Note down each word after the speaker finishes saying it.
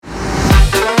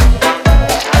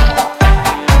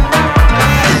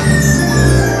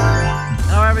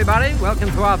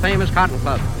famous Cotton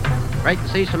Club. Great to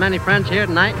see so many friends here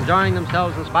tonight enjoying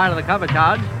themselves in spite of the cover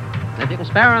charge. And if you can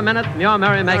spare a minute from your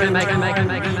merrymaking,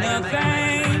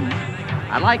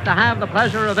 I'd like to have the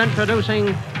pleasure of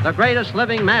introducing the greatest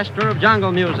living master of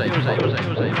jungle music.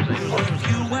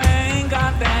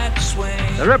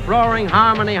 The rip-roaring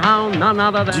harmony hound, none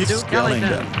other than Duke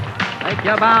Skellington. Take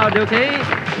your bow, Dookie.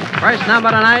 First number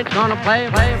tonight's gonna play.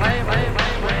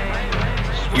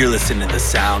 You're listening to the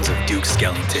sounds of Duke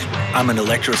Skellington. I'm an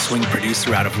electro swing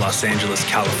producer out of Los Angeles,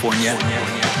 California.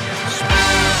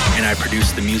 And I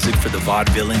produce the music for the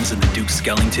Vaudevillains and the Duke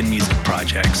Skellington music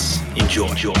projects. Enjoy.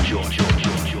 When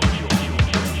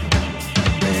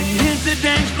you hit the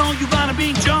dance floor, you gotta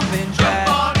be jumping jack.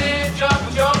 Jump on in,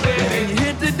 jump in. When you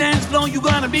hit the dance floor, you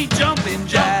gotta be jumping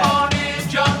jack. Jump on in,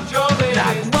 jump in.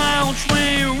 Like a wild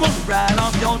swing, roll right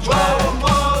off your track.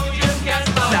 Whoa, you just can't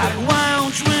stop like it. a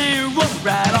wild swing, roll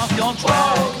right off your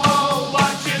track. Whoa,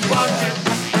 watch it.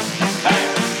 Hey.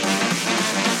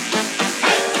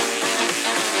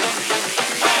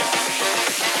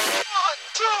 One,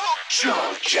 two,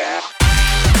 jump, jack.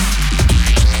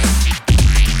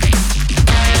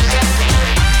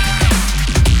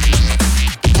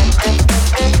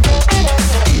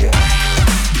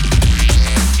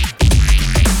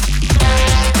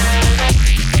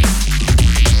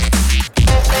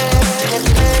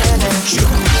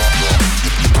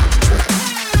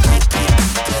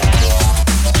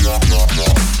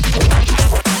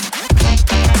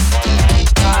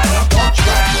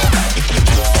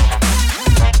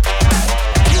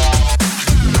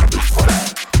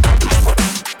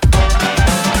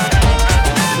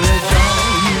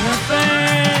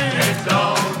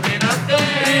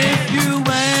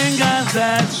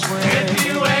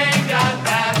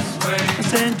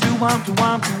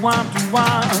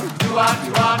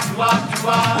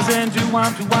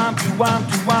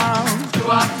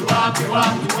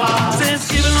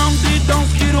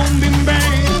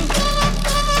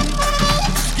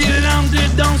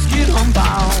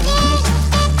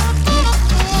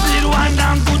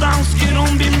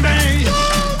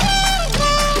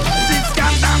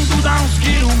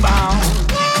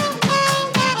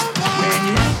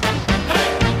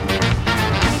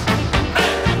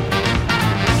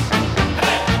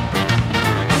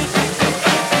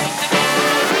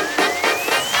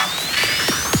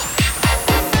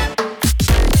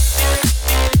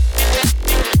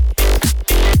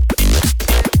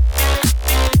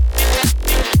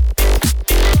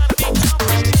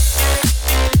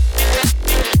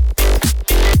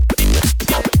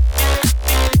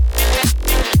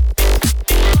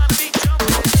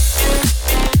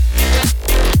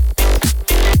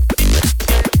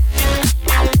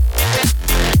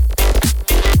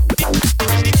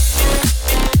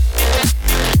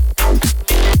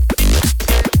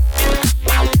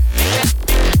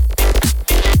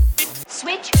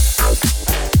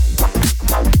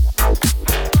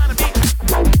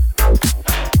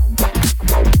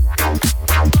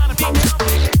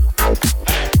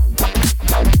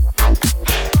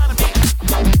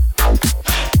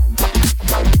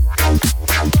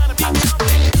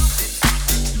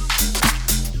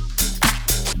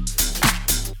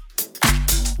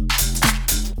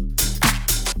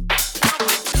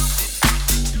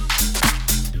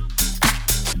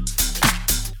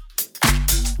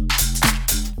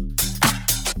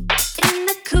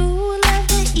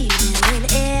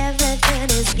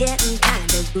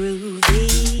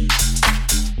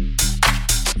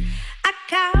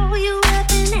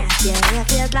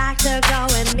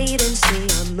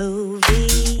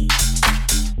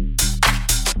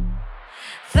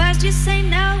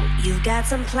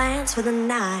 Some plans for the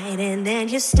night, and then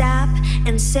you stop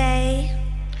and say,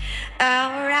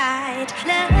 alright,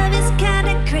 love is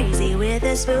kinda crazy with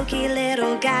a spooky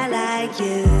little guy like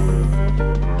you.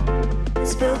 A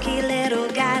spooky little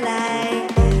guy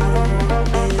like you.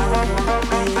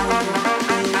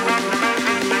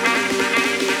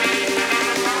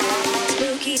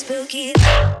 Spooky, spooky.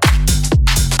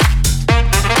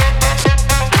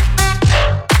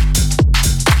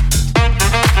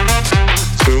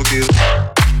 Spooky.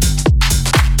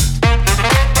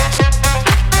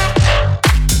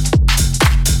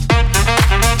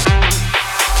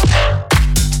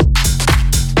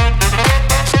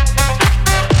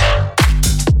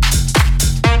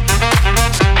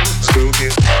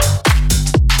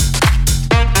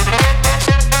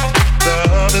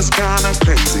 Love is kinda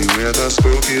crazy with a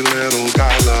spooky little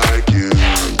guy like you.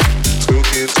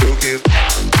 Spooky, spooky,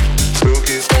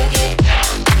 spooky, spooky,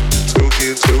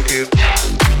 spooky, spooky, spooky,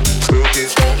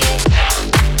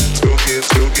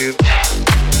 spooky,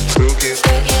 spooky,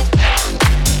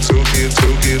 spooky,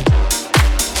 spooky.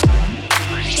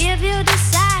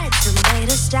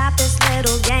 stop this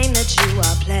little game that you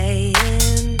are playing.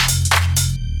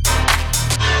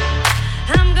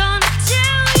 I'm gonna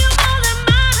tell you more than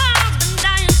my heart's been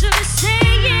dying to be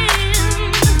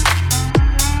saying.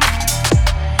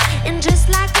 And just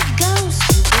like a ghost,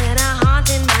 you've been a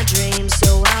haunting my dreams, so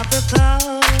I'll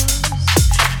propose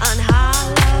on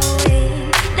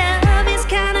Halloween. Love is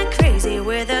kinda crazy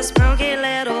with a spooky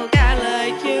little guy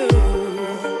like you.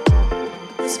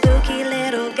 A spooky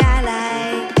little guy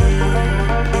like you.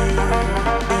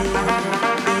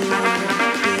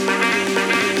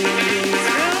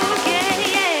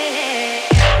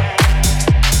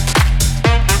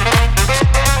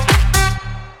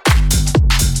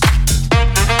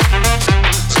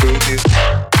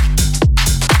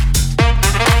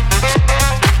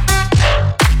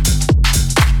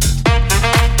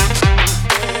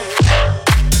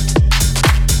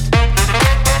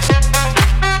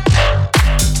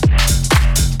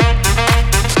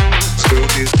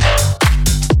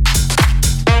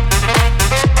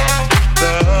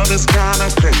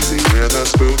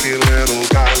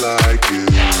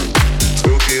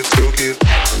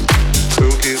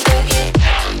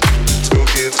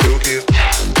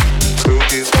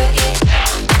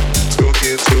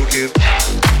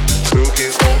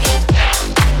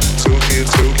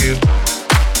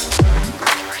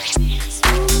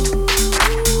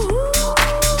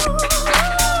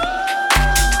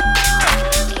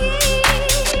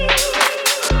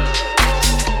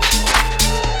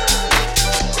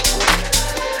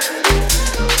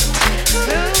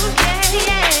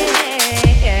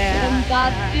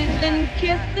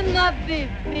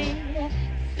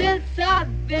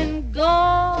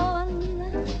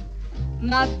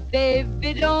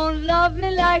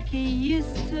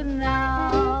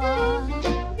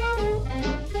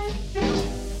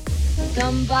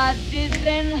 Somebody's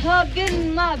been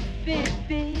hugging my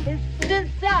baby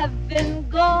since I've been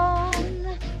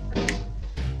gone.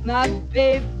 My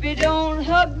baby don't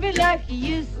hug me like he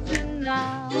used to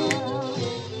now.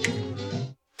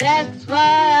 That's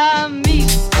why I'm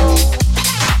evil.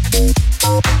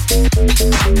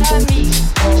 I'm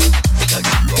evil.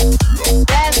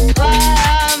 That's why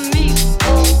I'm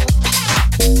evil.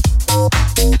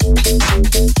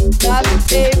 My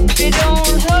baby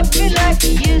don't hug me like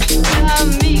he used to.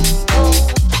 I'm evil.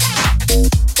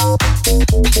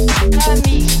 I'm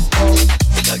evil.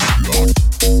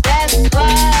 That's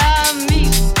why I'm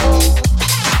evil.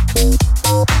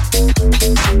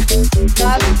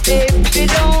 My baby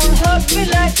don't hug me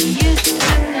like he used to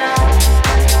now.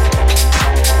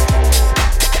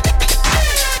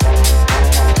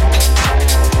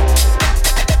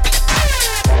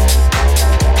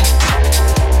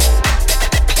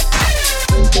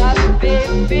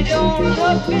 Baby, don't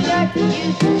hug me like you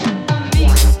used to. I'm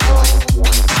evil.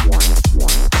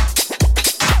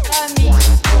 I'm evil.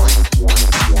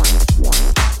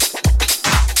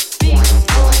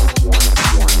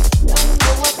 Don't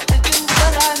know what to do,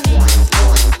 but I'm evil. I'm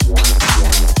evil.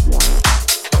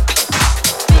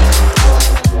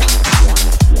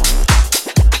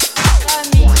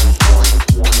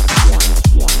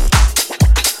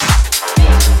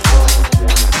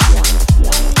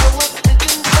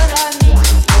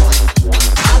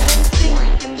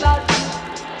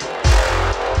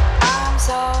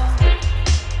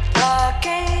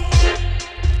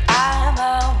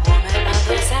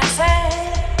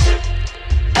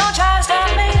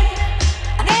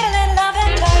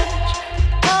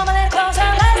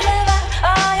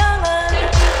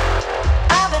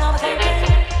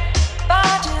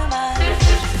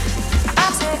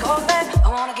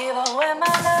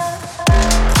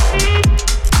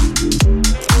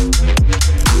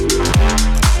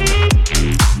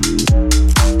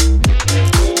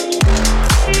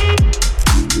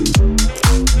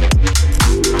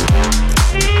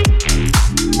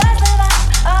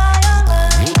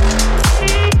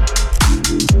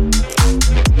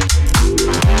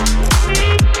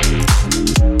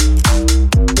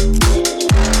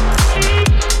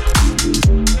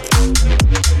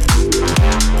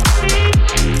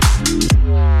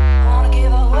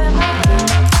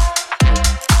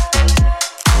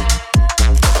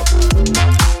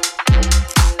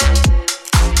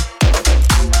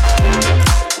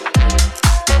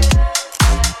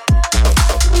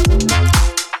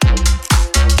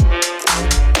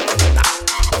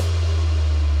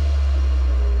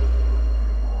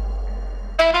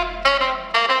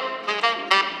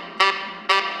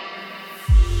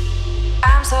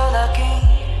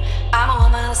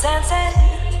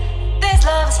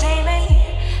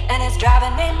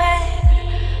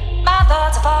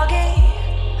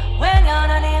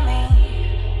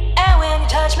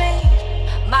 touch me.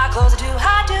 My clothes are too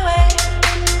hot to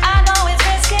wear.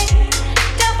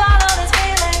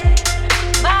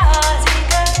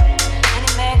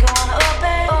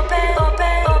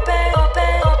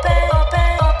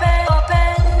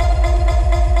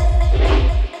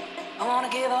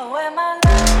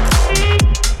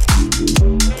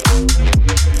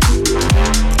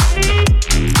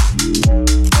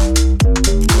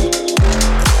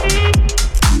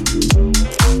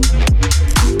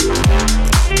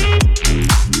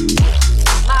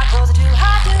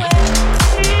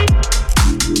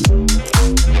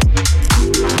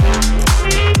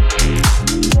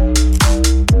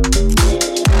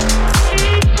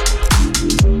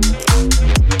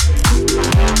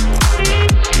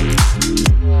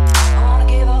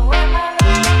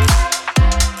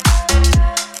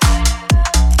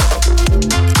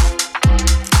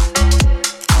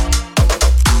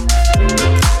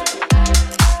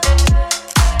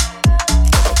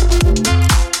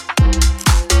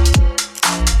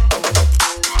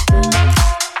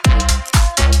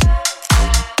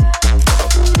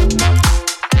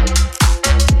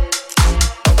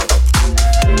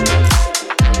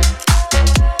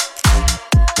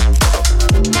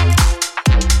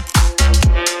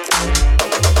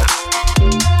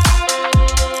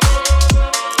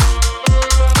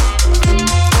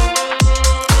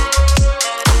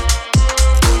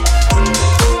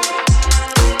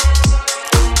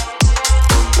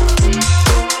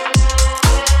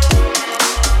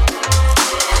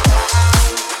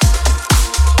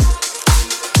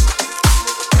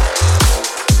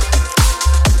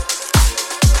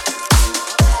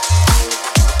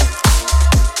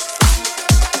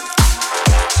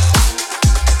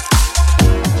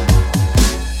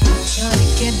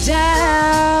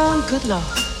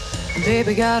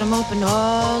 Baby got 'em open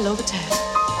all over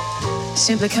town.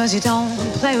 Simply 'cause you don't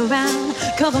play around,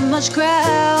 cover much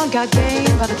ground, got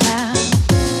game by the town.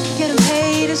 Getting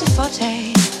paid is a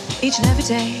forte, each and every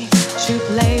day. True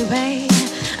play way,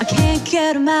 I can't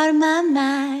get 'em out of my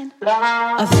mind.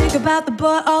 I think about the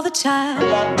boy all the time.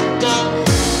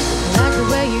 I like the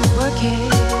way you work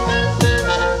it,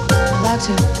 I like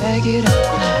to bag it up.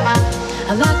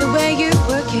 I like the way you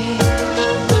work it.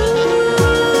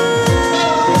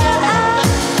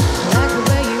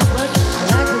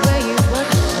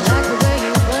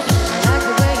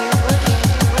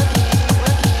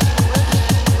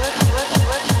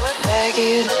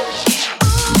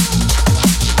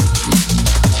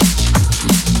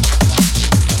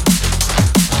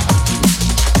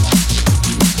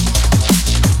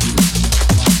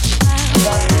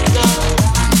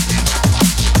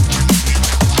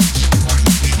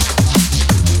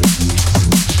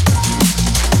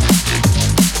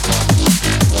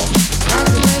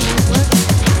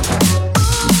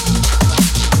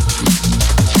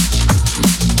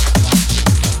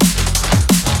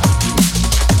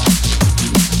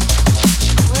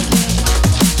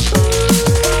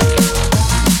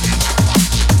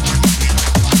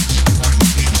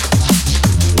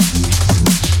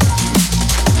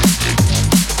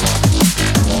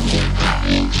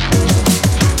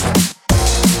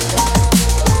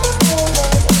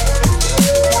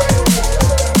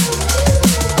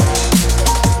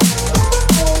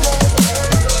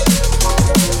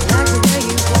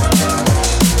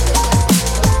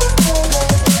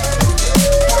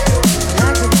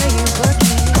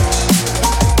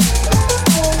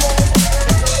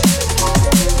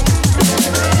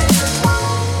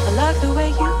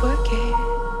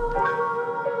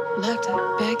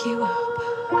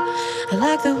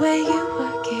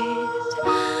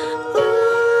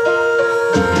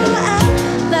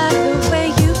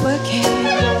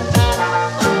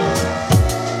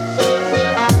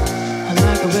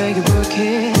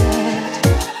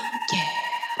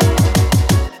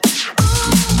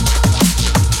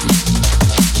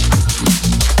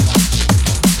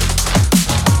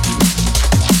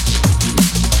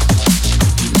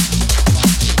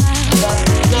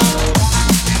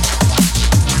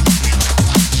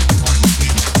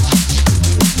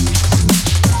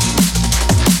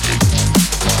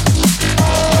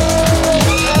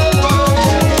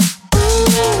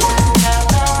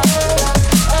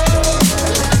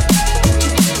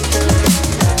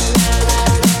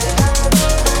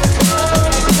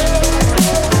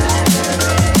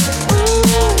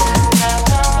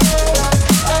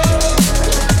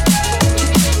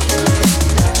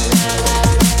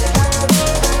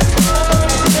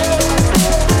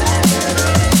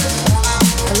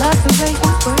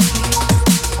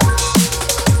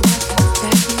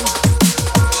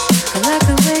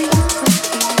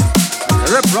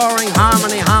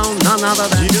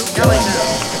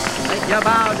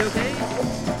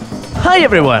 Hi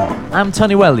everyone, I'm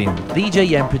Tony Wellin,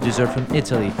 DJ and producer from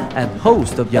Italy and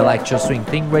host of the Electro Swing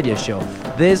Thing radio show.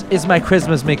 This is my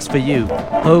Christmas mix for you.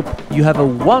 Hope you have a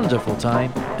wonderful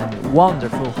time and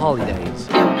wonderful holidays.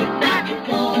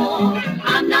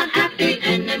 I'm not happy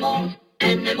anymore.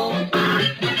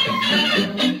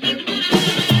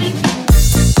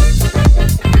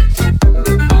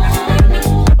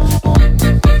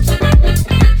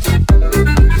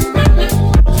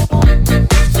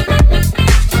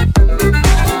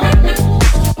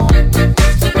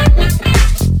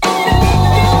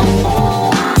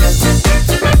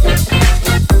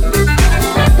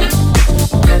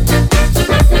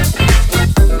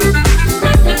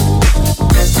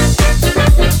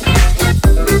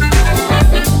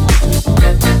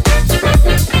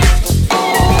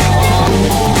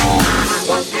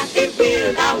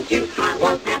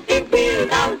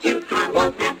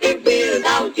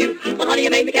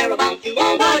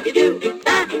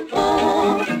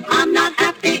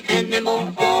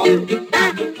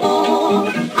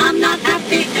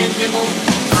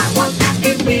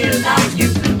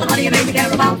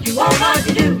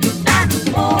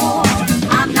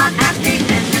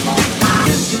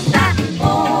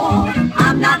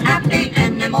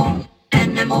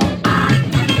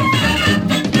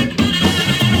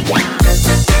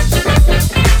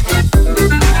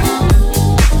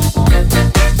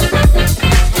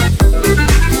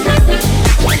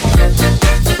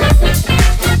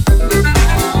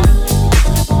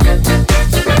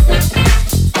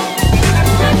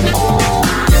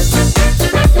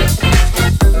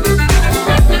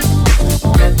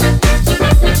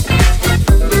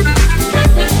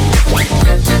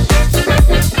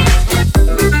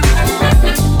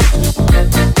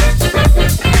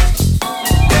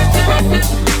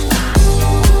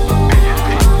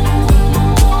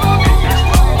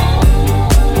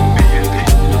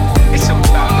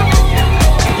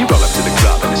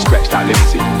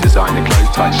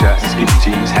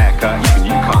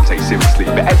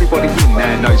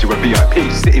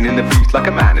 VIP, sitting in the booth like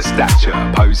a man of stature,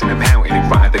 posing and pouting in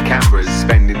front of the cameras,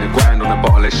 spending the grand on a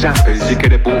bottle of champers. You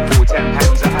could have bought for £10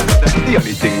 a hand. The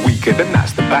only thing weaker than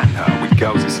that's the banter. With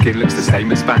girls whose skin looks the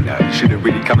same as Fanta. You should have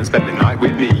really come and spent the night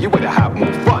with me. You would have had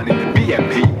more fun in the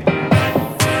VIP.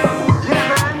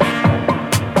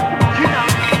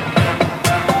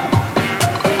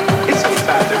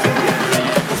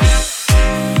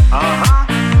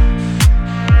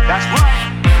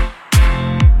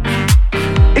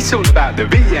 It's all about the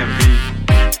VMP.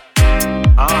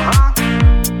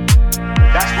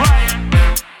 That's right.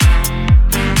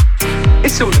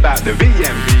 It's all about the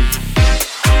VMP.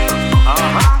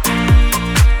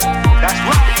 That's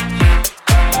right.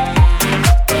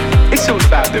 It's all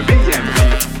about the VMP.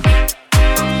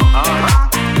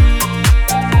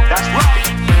 That's right.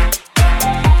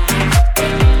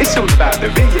 It's all about the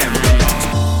VMP.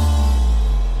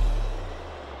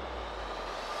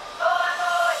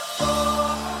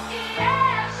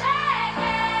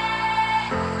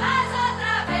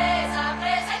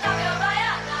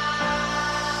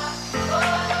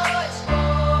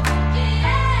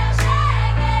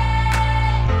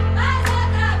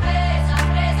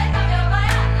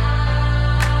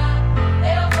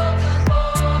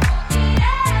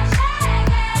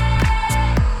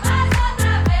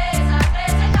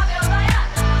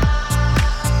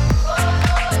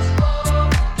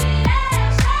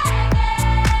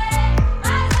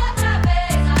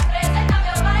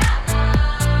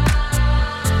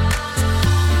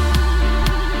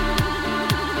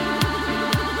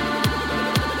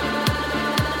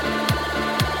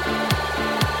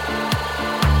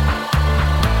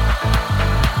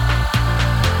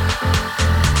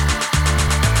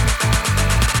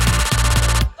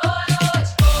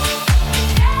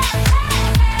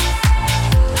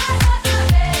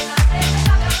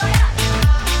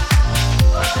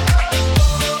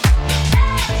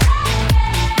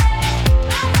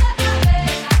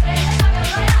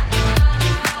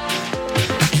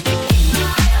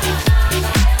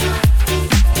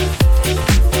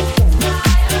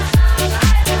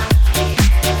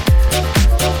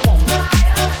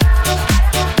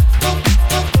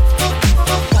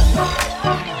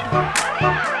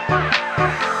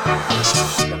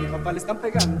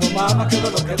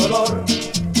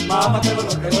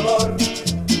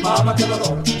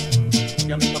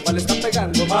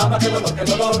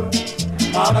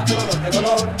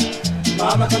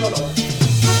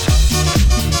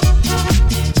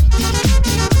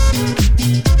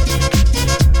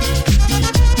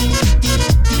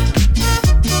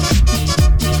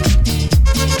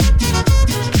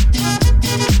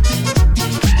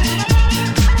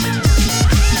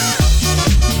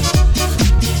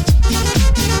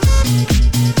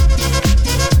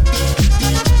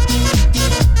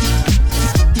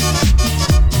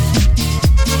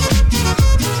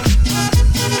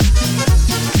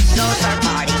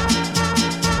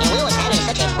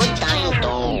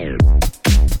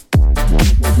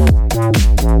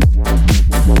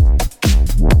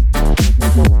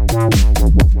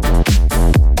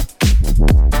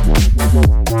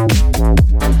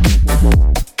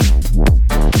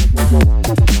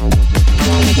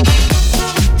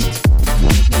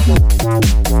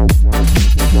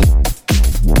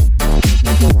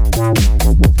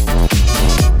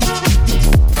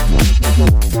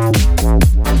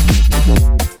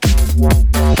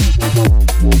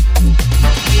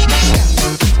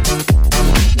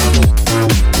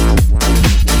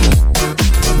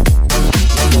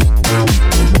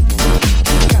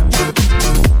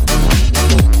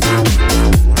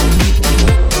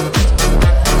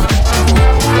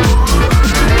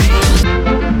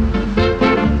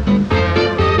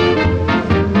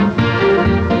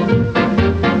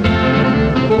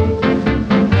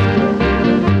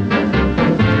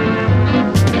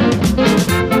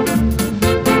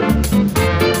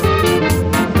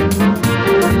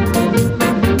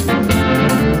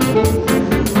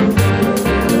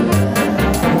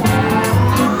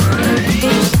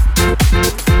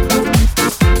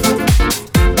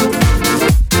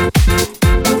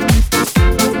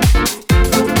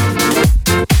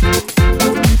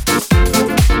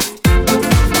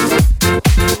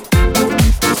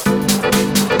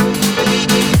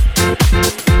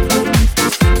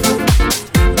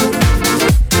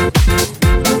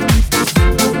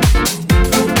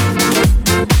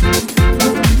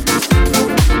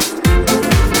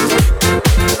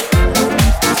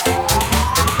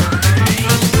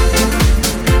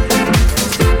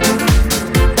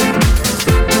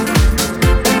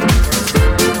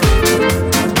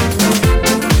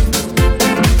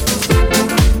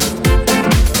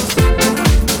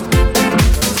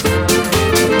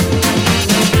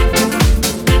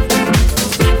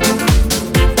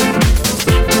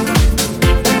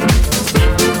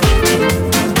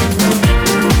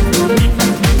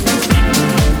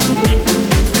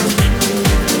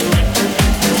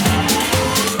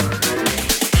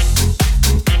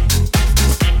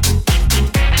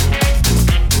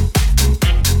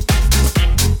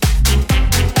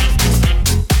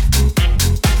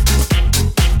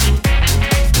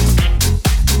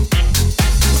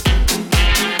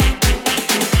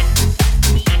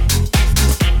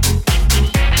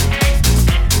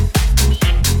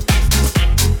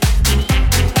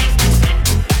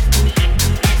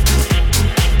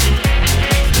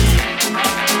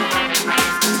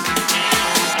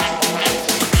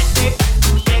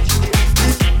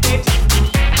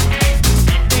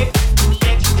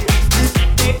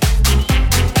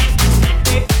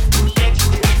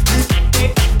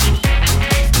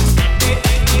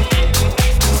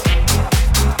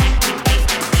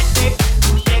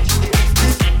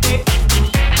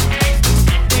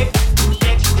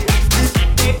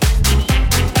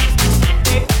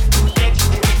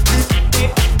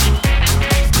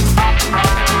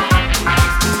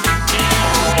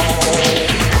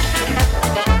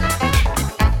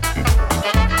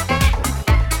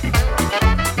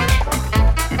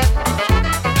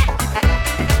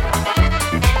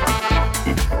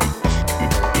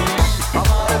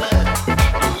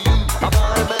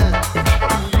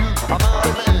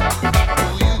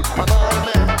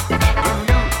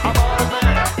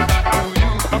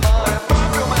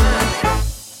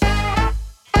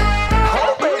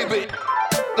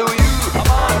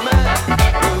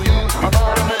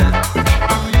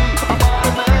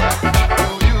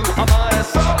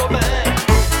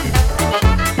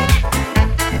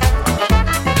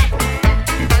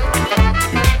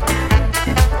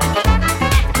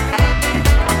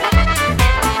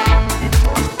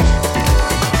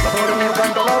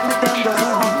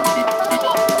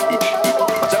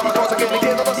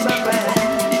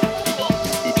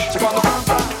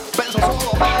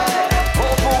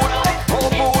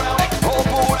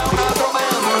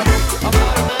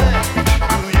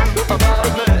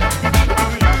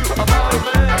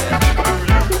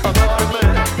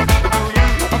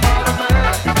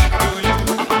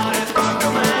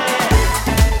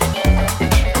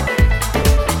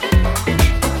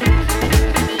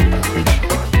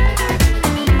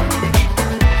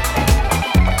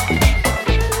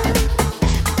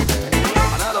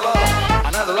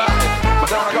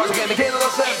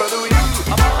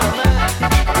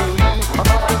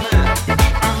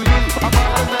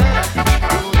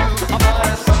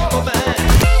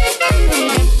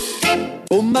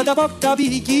 parla da poca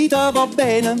picchita va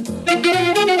bene.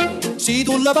 Se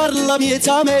tu la parla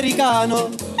miezza americano,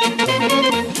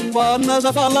 quando si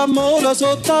fa l'amore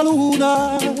sotto la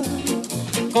luna,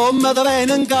 come te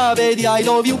viene in capo di I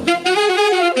love you.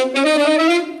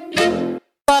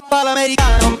 Papà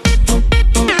l'americano.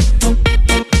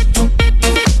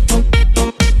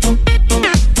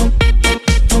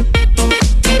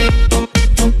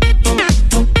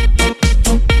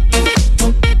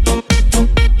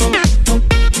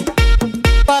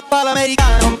 Papà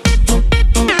l'americano.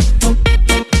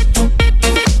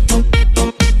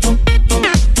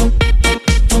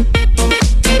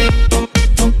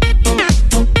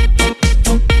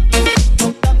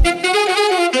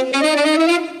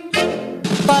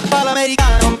 Papà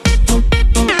l'americano.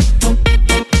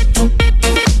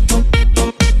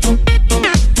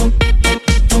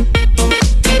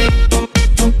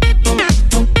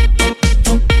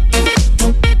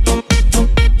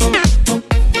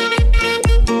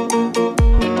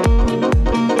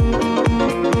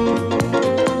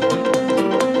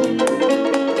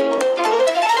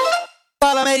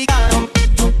 Papà l'americano.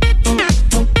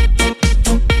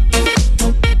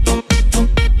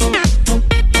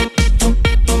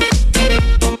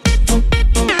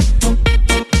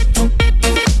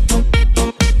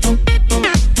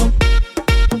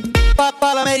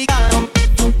 Papà l'americano.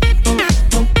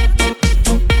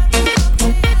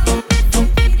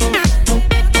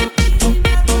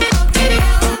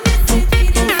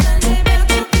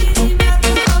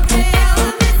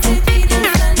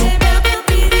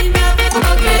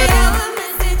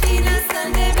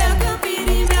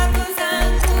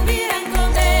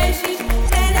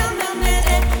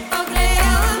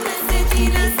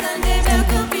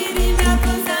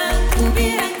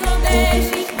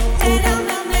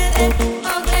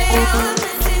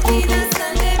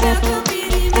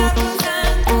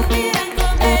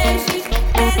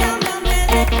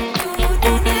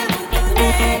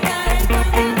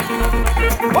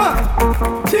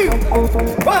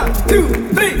 One, two,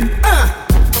 three,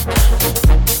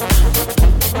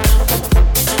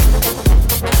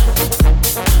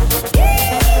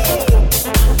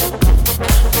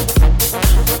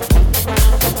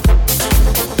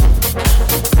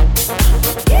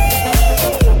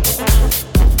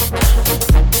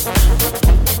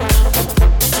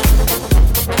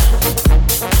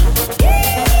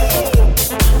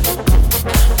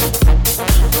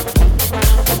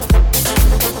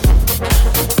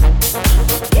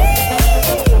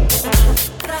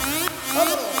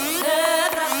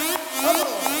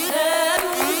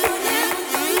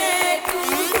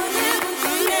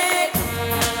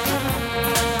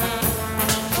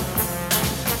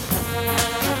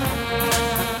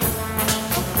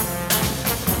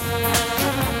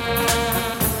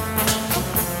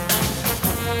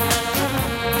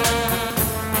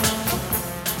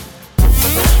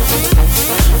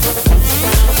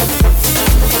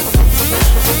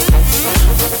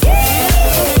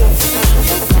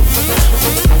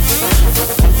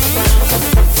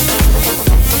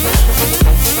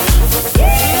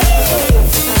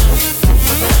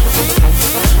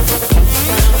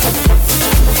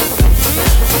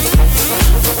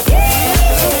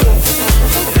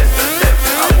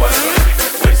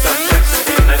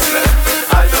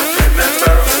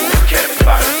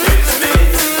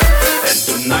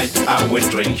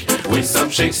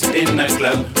 chicks in a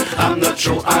club. I'm not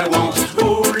sure I want.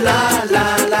 Ooh la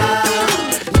la la.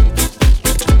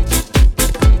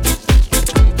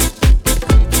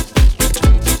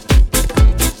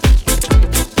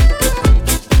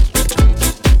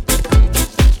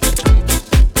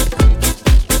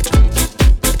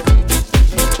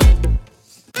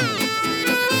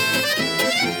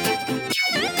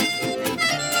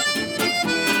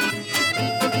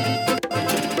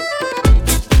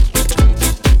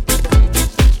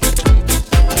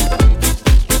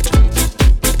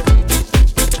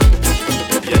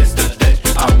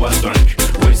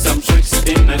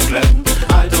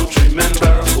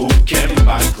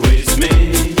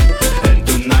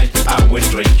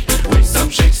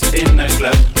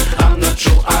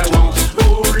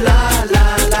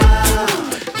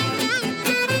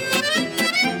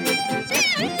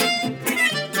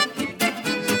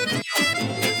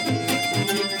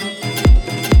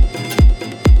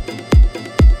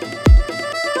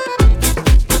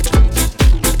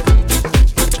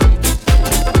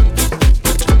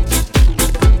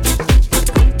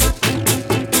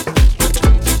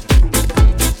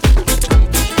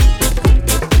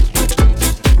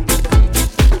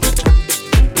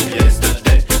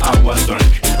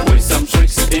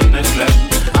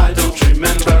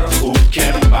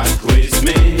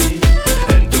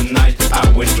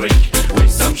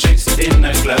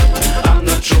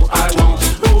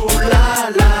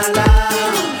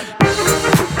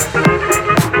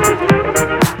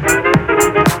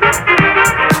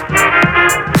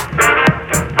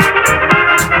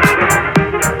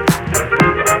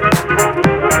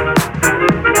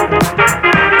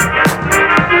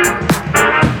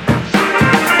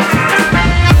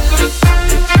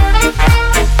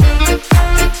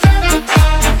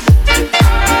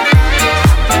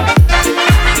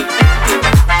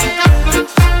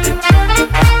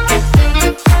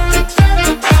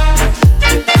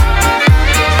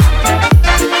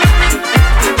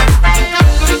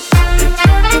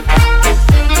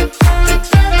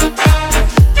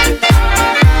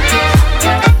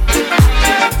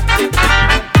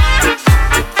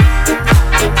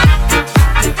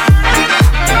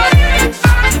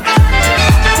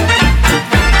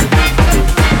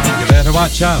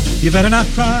 watch out. You better not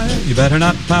cry, you better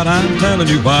not pout. I'm telling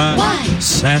you why. Why?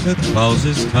 Santa Claus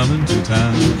is coming to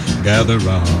town. Gather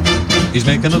round. He's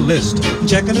making a list,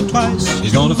 checking it twice.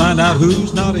 He's gonna find out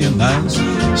who's naughty and nice.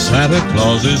 Santa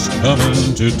Claus is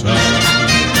coming to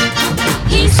town.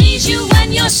 He sees you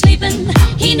when you're sleeping.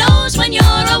 He knows when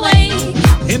you're awake.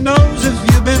 He knows if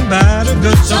you've been bad or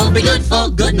good. So be good for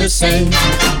goodness sake.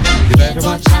 You better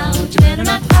watch out, you better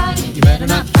not cry, you better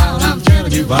not pout. I'm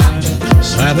telling you why.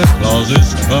 Santa Claus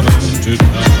is coming to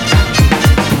town.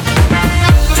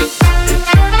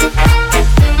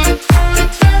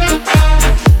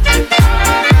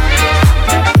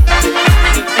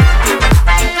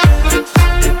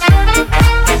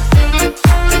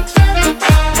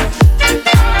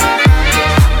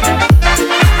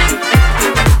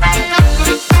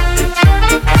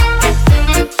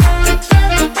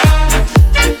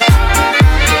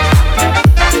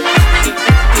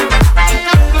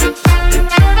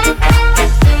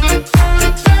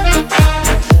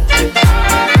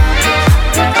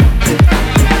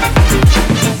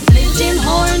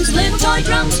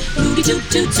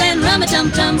 Toots and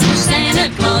rum-a-tum-tums.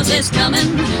 Santa Claus is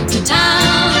coming to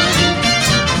town.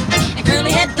 And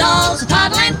curly-head dolls,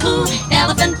 toddle and poo,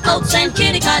 elephant boats and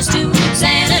kitty cars too.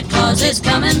 Santa Claus is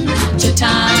coming to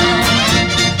town.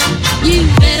 You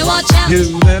better watch out.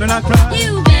 You better not cry.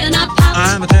 You better not pout.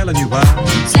 I'm telling you why.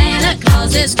 Santa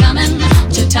Claus is coming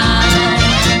to town.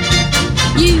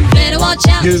 You better watch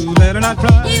out. You better not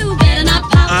cry. You better not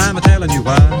pout. I'm telling you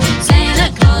why.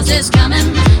 Santa Claus is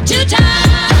coming to town.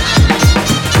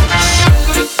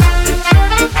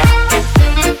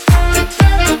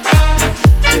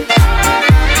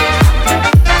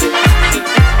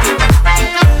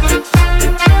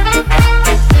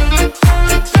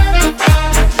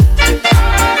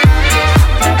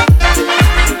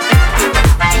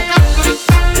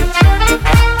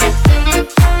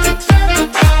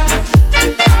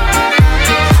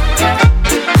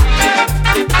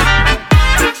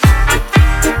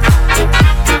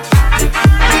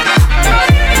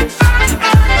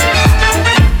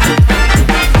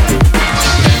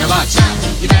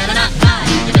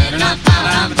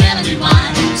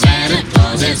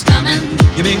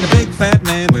 You mean the big fat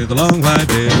man with the long white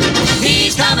beard?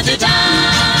 He's coming to town.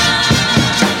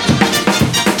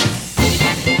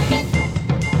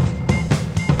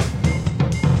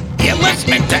 You're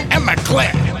listening to Emma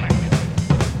Clair.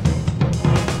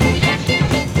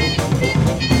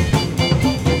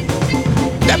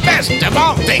 The best of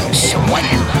all things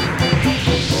swinging.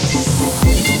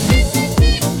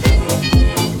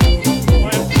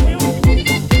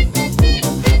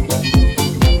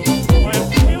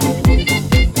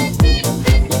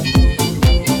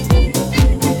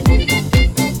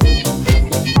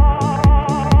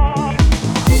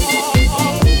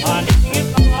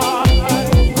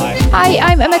 Hi,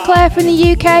 I'm Emma Clair from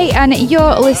the UK, and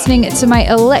you're listening to my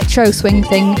Electro Swing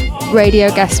Thing radio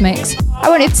guest mix. I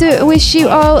wanted to wish you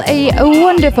all a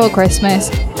wonderful Christmas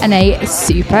and a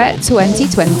super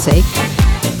 2020.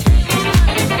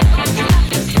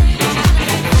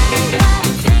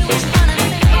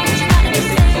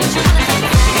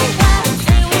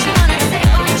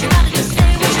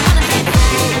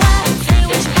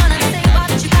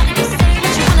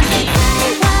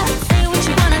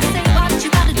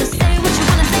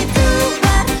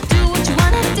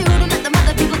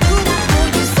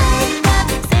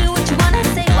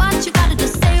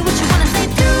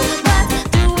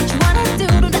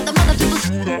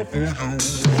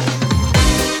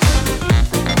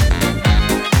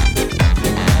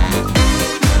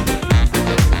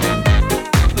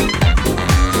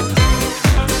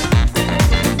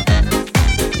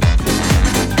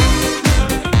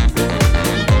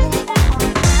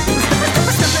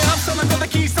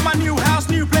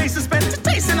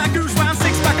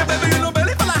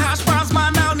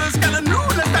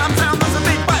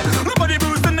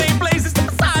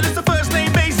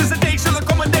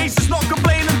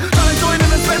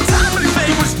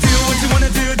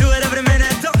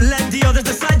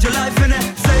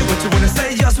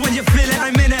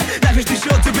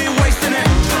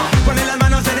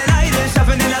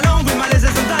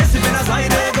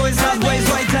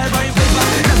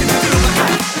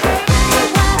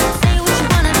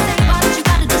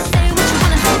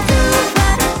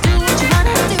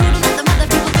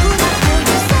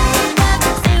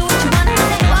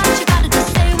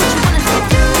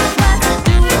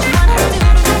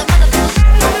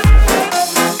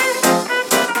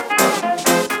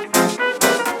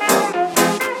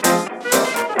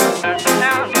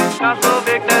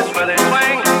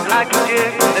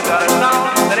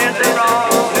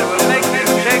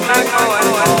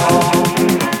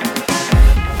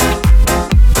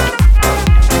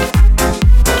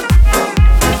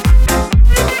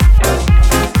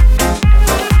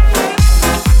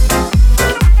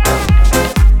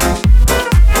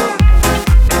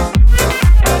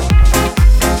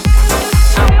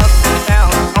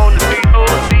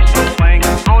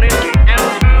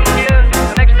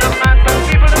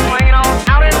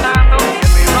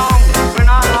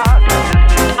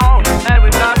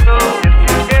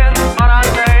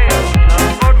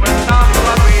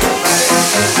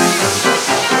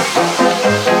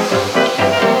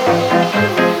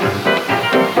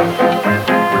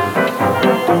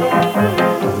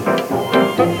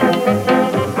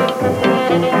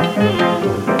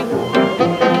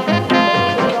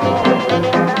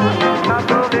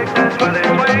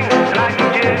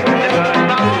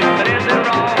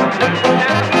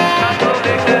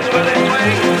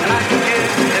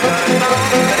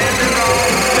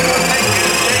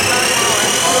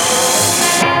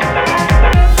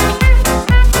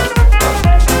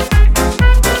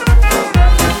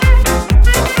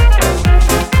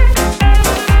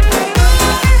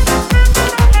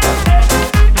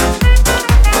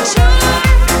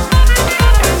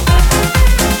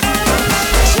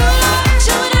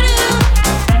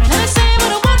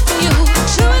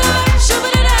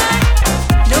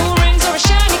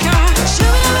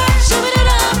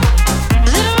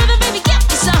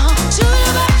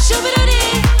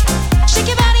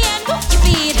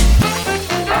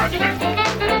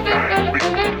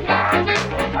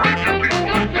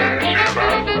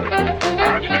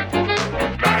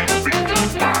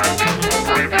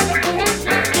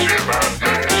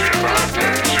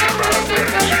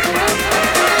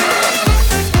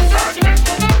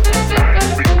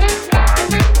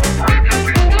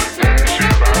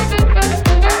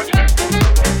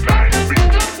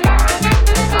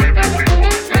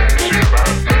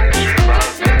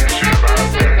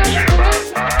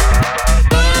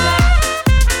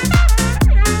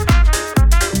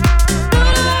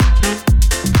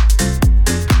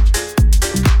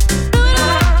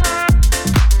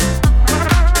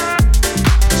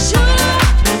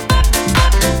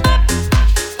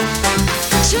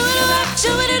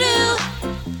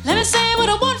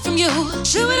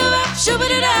 Shoo-ba-da-ba,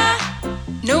 shoo-ba-da-da.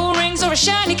 No rings or a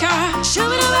shiny car.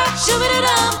 Shoo-ba-da-ba,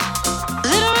 shoo-ba-da-dum.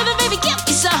 Little river, baby, give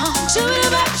me some.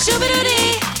 Shoo-ba-da-ba,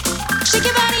 shoo-ba-da-dee. Shake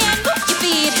your body and move your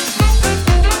feet.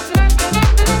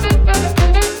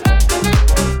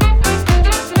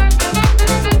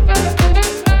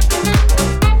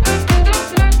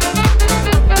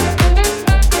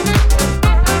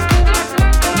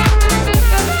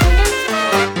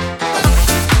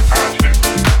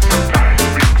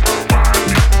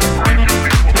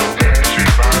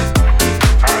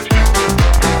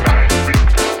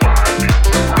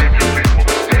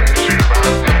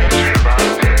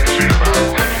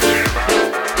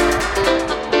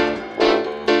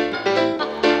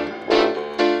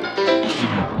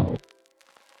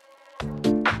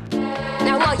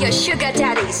 Your sugar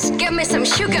daddies, give me some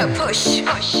sugar push.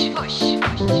 Push, push, push.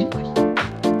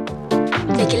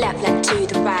 Take your left leg to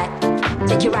the right.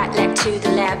 Take your right leg to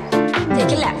the left. Take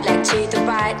your left leg to the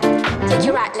right. Take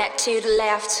your right leg to the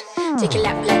left. Take your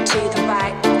left leg to the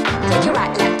right. Take your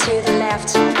right leg to the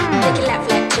left. Take your left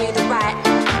leg to the right.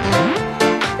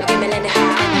 Now give me a little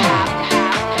hop.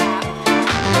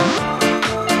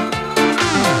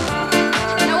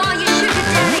 Now all you sugar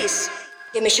daddies,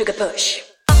 give me sugar push.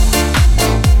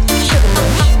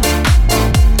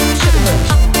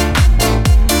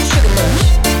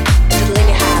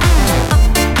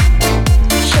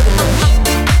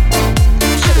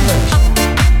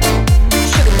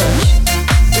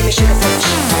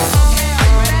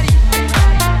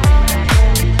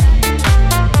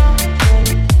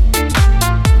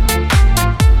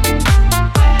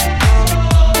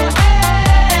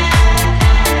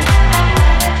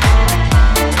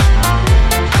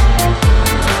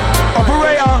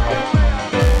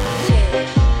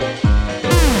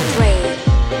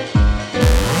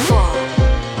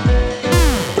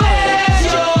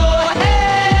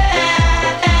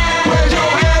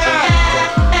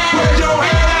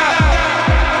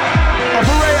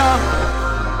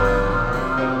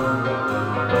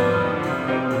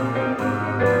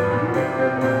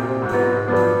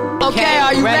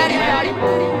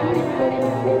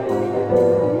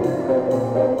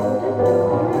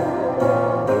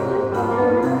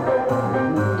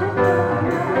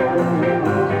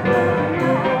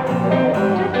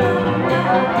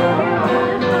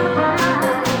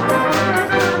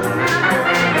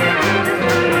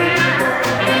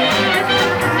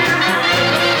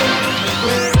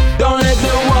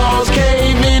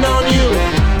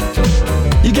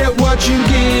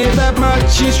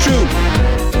 She's true.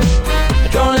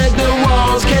 Don't let the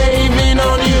walls cave in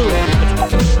on you.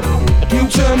 You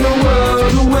turn the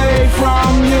world away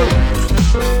from you.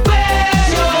 Where's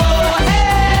your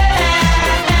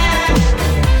hand?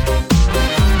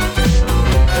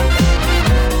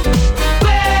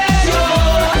 Where's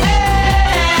your hand?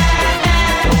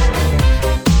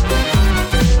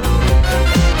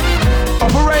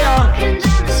 Operator. Walking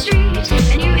down the street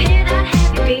and you hear that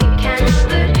heavy beat. Can't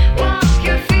help it. Walk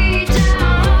your feet down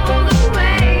all the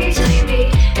way till you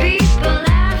meet people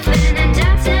laughing and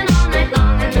dancing all night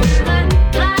long. And through the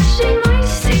flashing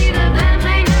lights, see the band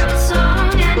playing their old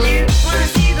song. And you wanna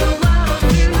see the world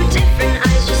through different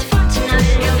eyes just for tonight.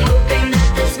 And you're hoping that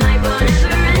this night will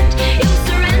never end. You'll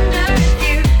surrender if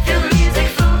you feel the music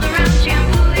fold around you and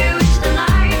pull you into the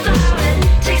light. How it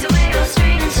takes away all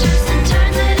strain and stress and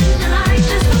turns it into light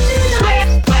just for tonight.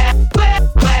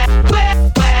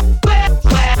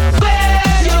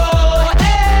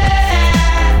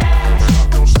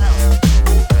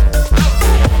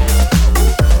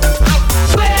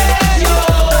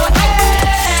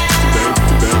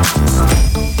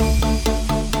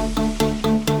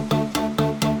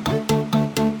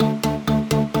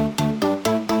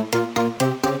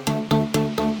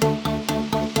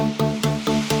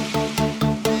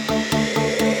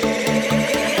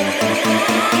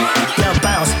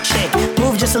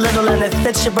 Just a little and it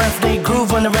fits your birthday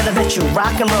groove when the rhythm hits you.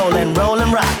 Rock and roll and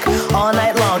rock all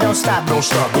night long. Don't stop, don't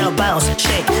stop. Yo, bounce,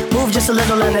 shake, move just a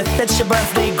little and it fits your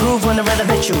birthday groove when the rhythm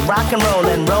hits you. Rock and roll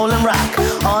rock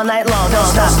all night long. Don't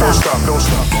stop, don't stop, don't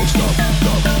stop, don't stop,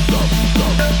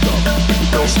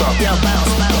 don't stop. Yo,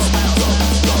 bounce, bounce, bounce,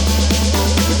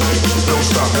 don't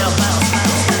stop. Yo, bounce, bounce, don't stop. Yo, bounce,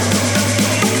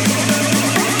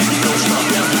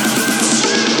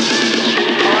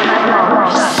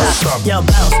 don't stop. Yo,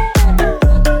 bounce.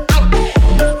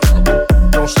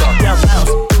 Don't stop, yo, bounce.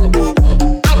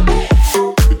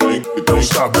 Don't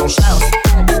stop, don't stop.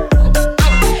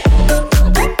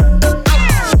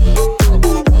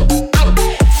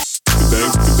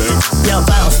 Yo,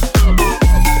 bounce.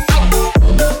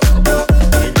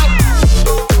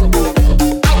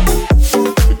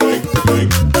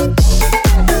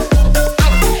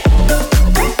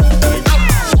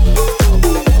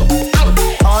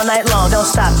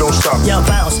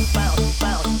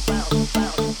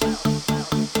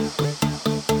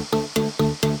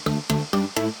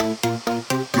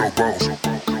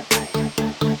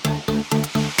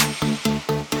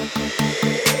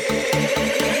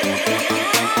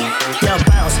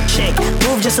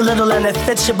 a little and it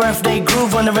fits your birthday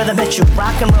groove when the rhythm hits you.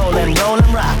 Rock and roll and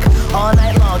rock all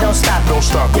night long. Don't stop, don't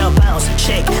stop. Yo, bounce,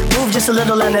 shake, move just a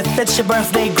little and it fits your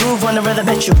birthday groove when the rhythm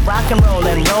hits you. Rock and roll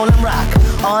rock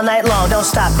all night long. Don't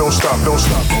stop, don't stop, don't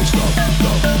stop, don't stop,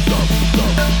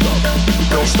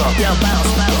 don't stop. Yo,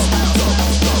 bounce, bounce, bounce.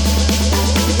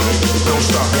 Don't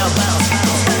stop. Yo, bounce,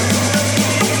 bounce.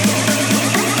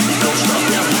 Don't stop.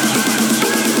 Yo,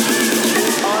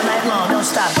 all night long. Don't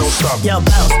stop, don't stop. Yo,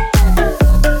 bounce.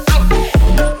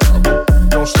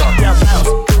 Don't stop. Yo, bounce.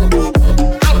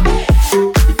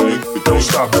 Don't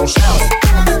stop, don't stop.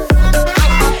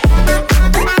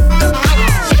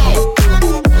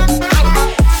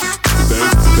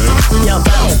 Yo,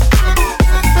 bounce.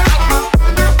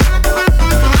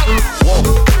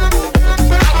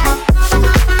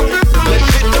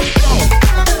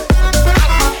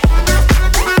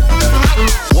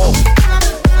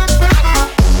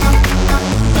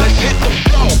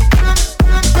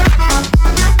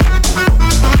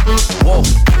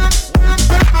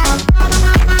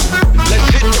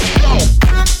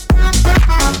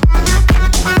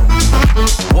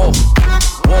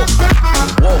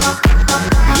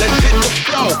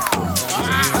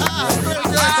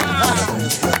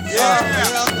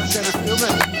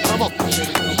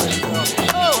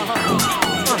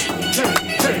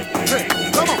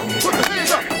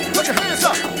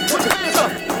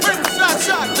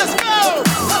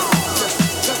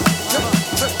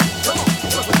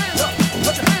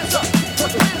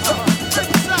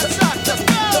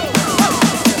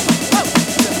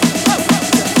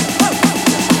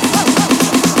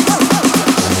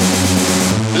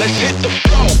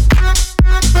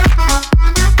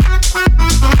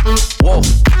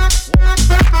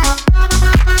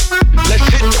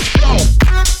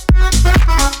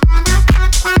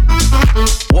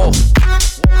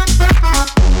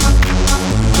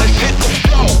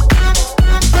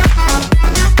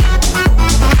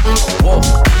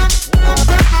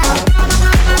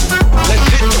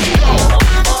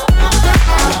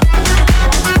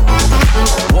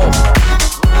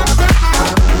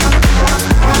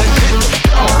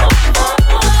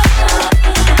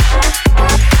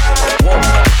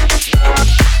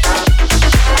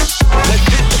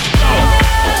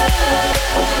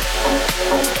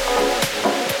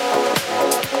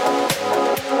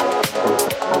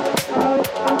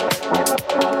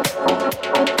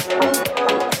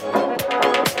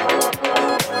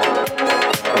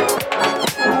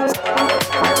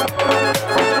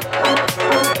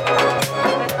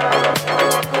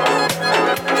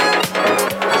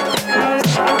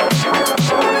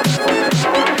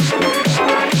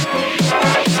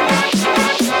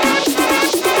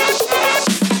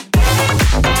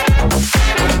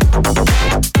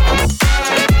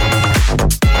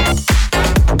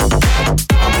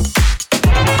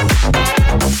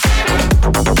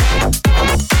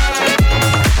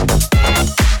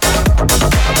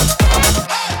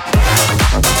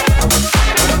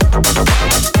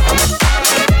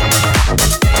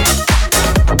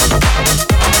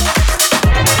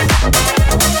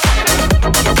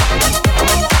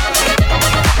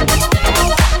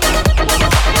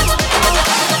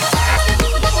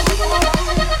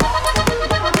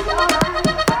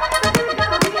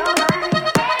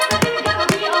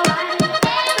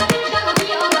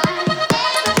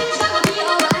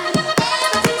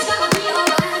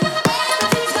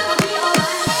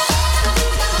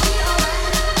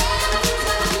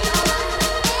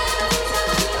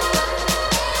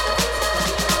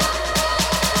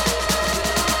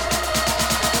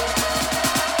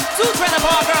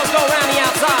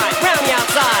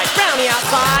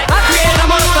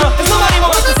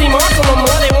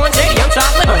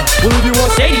 Well, if you want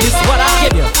shady, this is what I'll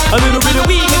give you. A little bit of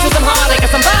weed mixed with some heartache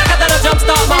and some vodka that'll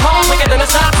jumpstart my heart quicker than a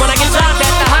shot when I get shocked at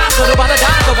the hospital by the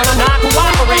doctor when I'm not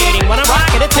cooperating. When I'm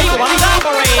rocking the table while he's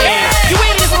operating. You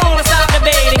waited this long to stop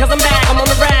debating, cause I'm back, I'm on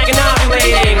the rag and I'll be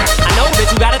waiting. I know that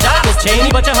you got a job, Miss Cheney,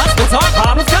 but your husband's heart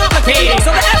problem's complicating. So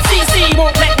the FCC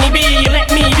won't let me be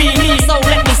me, so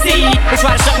let me see. They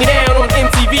try to shut me down on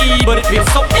MTV, but it feels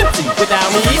so empty without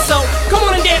me. So come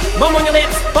on and dip, bum on your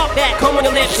lips, fuck that, come on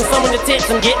your lips and some on your tits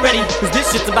and get ready, cause this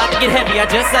shit's about to get heavy. I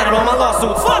just settled on my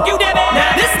lawsuit. Fuck you, Debbie!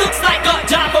 Now this looks like a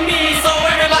job for me, so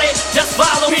everybody just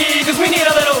follow me, cause we need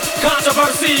a little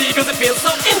controversy, cause it feels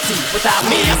so empty without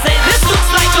me. I said this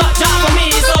looks like a job for me,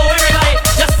 so everybody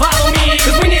just follow me,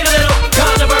 cause we need a little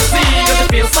controversy, cause it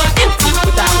feels so empty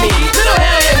without me. Little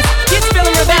hellions, kids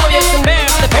feeling rebellious and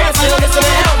embarrassed, the parents still listen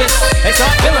to Elvis. They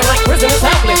start feeling like prisoners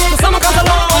helpless, so someone comes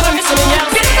along and I'm missing and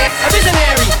yells. A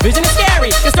visionary, vision is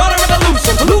scary, can start a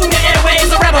revolution, polluting the airwaves,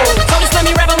 a rebel. So just let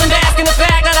me revel and bask in the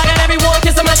fact that I got everyone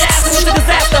kissing my ass, and it's a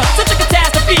disaster, such a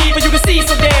catastrophe.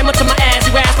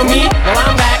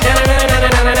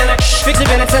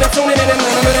 tuning in and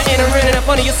I'm gonna enter in up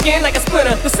under your skin like a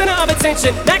splinter. The center of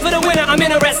attention, back for the winner, I'm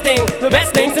interesting. The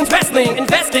best things in wrestling,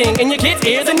 investing in your kids'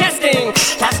 ears and nesting.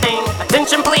 Testing,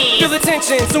 attention please. Feel the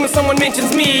tension, soon as someone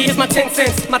mentions me. Here's my 10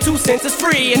 cents, my 2 cents is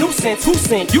free. A nuisance, who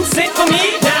sent? You sent for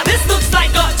me? Now this looks like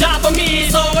a job for me.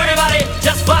 So everybody,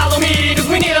 just follow me. Cause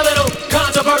we need a little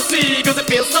controversy. Cause it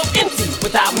feels so empty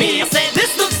without me. I said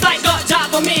this looks like a job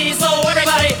for me. So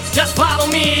everybody, just follow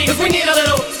me. Cause we need a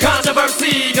little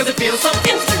controversy. Cause it feels so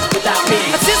empty without me.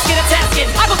 I just get a tasket,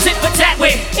 I go tit for tat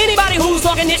with anybody who's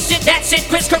talking this shit, that shit.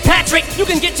 Chris Kirkpatrick, you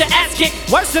can get your ass kicked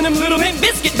worse than them little mint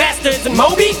biscuit bastards. And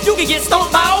Moby, you can get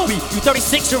stomped by Obi. You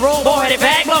 36-year-old boy-headed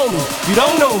bag loan me. You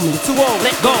don't know me, too old,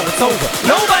 let go, it's over.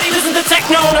 Nobody listen to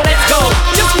techno, now let's go.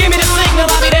 Just give me the signal,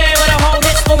 I'll be there with a whole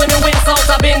hitch full of new insults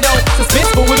I've been though.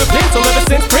 Suspenseful with a pencil ever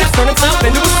since Prince turned himself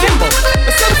into a symbol.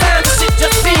 But sometimes the shit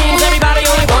just seems everybody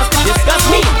only wants to discuss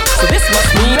me. So this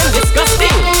must mean I'm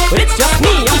disgusting. But it's just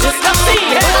me, I'm disgusting.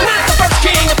 And I'm not the first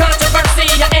king of controversy.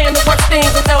 I am the worst thing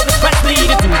to tell this Presley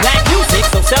to do black music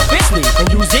so selfishly and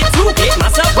use it to get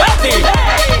myself wealthy.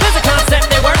 Hey, there's a concept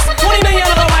that works. 20 million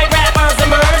other white rappers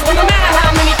emerge. But no matter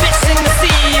how many fish in the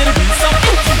sea, it'll be so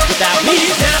empty without me.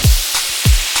 Now,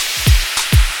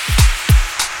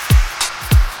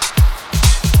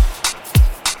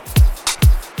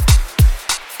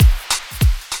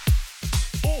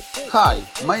 Hi,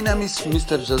 my name is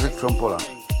Mr. Jazzek from Poland.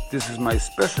 This is my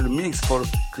special mix for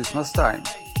Christmas time.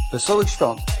 Wesołych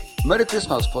świąt. Merry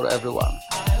Christmas for everyone.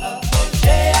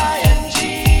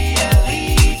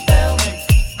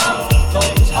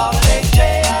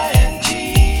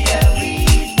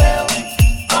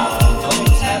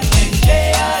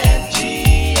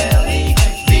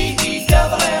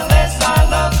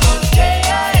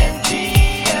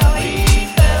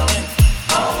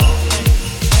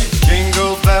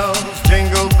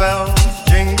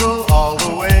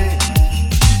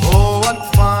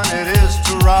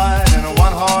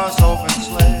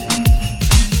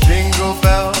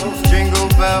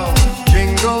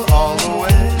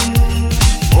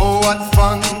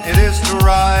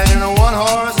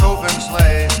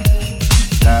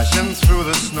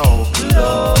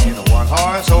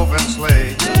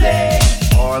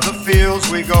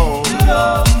 We go,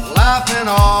 laughing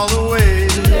all the way.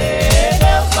 Today,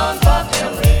 bells on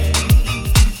Bonneville Ring,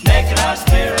 making our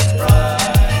spirits bright.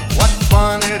 What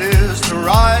fun it is to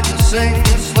ride and sing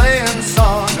a sleighing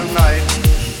song tonight.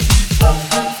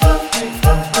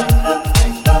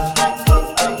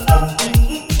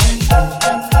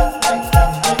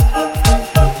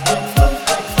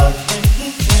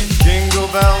 Jingle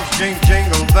bells,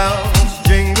 jingle bells,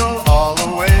 jingle all the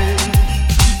way.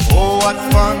 Oh, what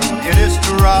fun it is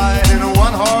to ride in a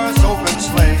one-horse open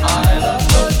sleigh. I love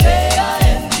those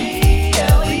J-I-N-G-L-E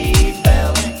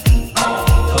bells.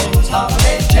 Those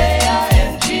holiday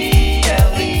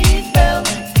J-I-N-G-L-E bells.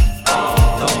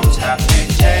 Those happy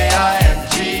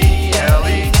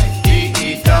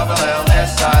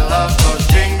J-I-N-G-L-E-B-E-double-L-S. I love those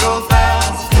jingle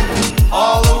bells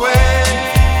all the way.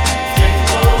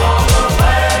 Jingle all the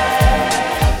way.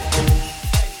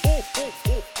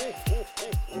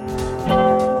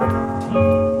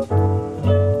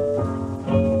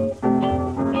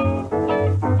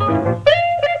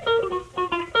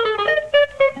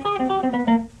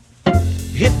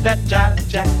 Hit that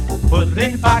Jazzek, put it in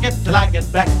your pocket till I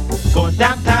get back. Going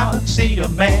downtown to see a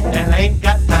man, and I ain't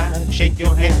got time to shake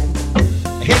your hand.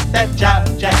 Hit that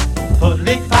Jazzek, put it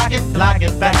in your pocket till I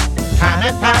get back. Time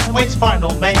and time waits for no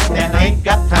man, and I ain't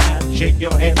got time to shake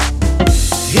your hand.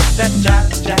 Hit that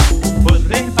Jazzek, put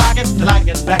it in your pocket till I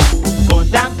get back. Going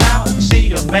downtown to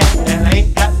see a man, and I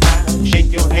ain't got time to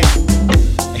shake your hand.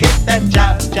 Hit that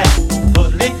Jazzek,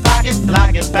 put it in your pocket till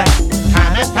I get back.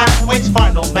 Time and time waits for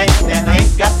no man, and I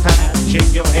ain't got time to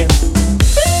shake your hand.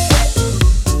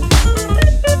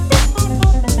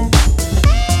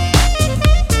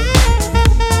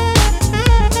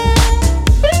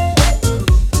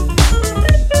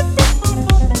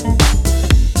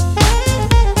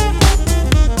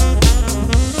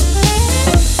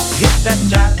 Hit that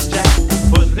Jazzek,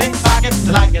 put it in your pocket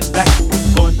till I get back.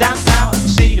 Going downtown to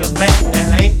see a man,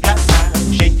 and I ain't got time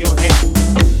to shake your hand.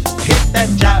 Hit that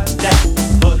Jazzek,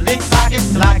 put it in your pocket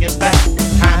till I get back.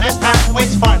 Time and time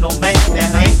waits for no man.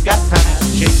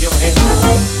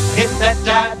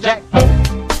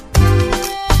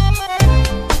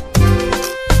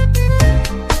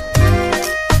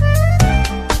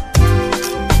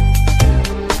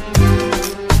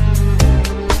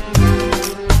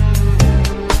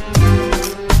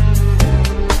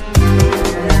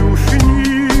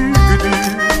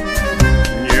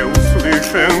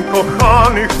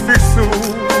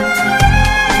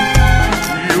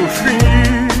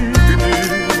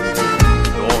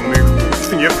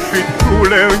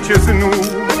 przytulę cię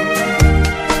znów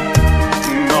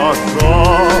na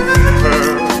zawsze.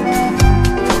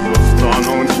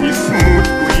 Pozostaną dni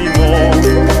smutku i mąk,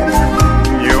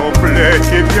 nie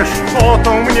oplecie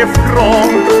pieszczotą mnie w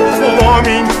krąg,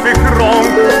 płomień twych rąk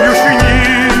już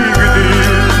nigdy.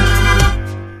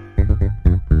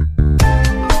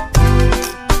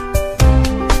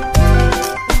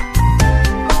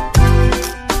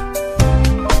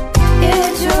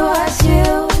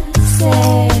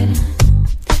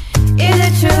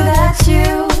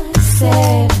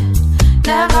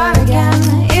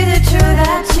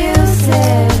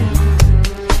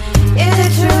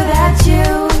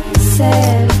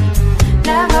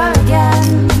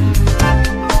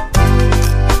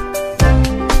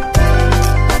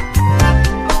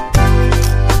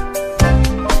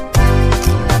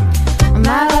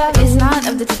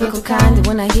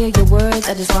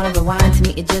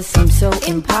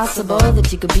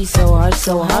 That you could be so hard,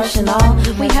 so harsh and all.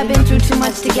 We have been through too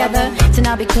much together to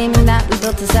now be claiming that we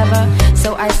built us ever.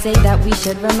 So I say that we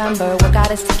should remember what got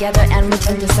us together and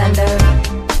return to sender.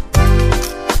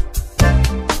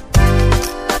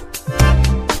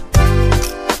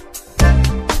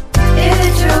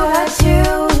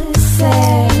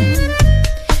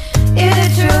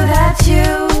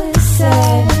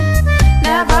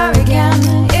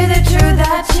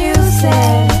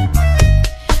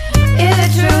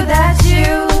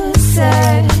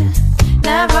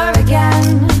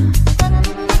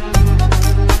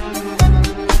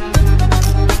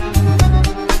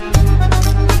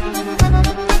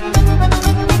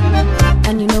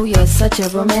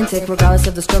 Romantic, regardless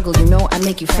of the struggle, you know I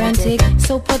make you frantic.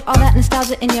 So put all that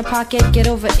nostalgia in your pocket. Get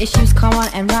over issues, come on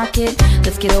and rock it.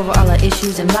 Let's get over all our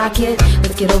issues and rock it.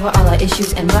 Let's get over all our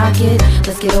issues and rock it.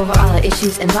 Let's get over all our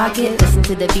issues and rock it. Listen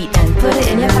to the beat and put it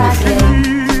in your pocket.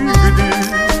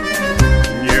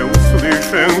 Nie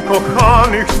usłyszę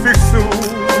kochanych twych słów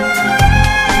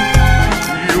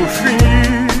już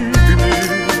nigdy.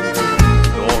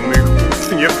 Do mych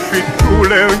ust nie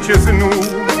przytulę cię znów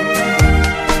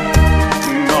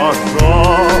na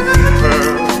zawsze.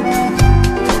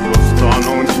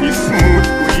 Pozostaną dni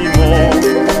smutku i mąk,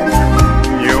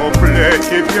 nie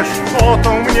oplecie pieszczotą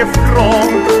mnie w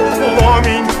krąg,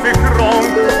 płomień twych rąk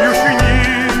już nigdy.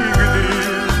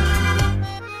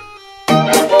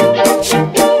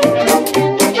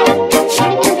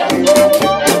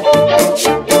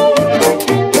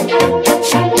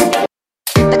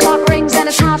 The clock rings and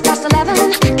it's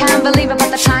 11:30. Can't believe it,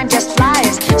 but the time just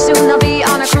flies. Soon I'll be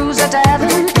on a cruise to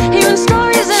heaven, hearing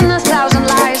stories and 1,000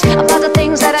 lies about the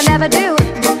things that I never do,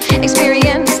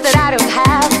 experience that I don't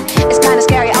have. It's kinda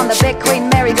scary on the big Queen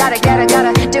Mary. Gotta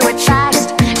do it fast.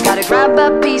 Gotta grab a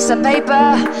piece of paper,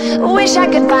 wish I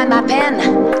could find my pen.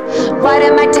 What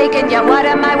am I taking? Yeah, what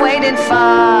am I waiting for?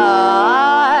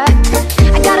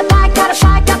 I gotta pack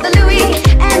up the Louis,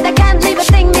 and I can't leave a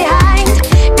thing behind.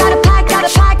 Gotta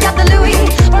pack up the Louis,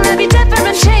 or it'll be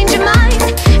different, change your mind.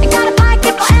 I gotta pack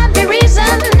it for every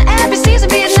reason, every season,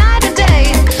 be it night or day.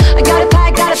 I gotta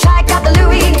pack up the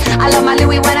Louis. I love my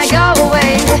Louis when I go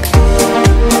away.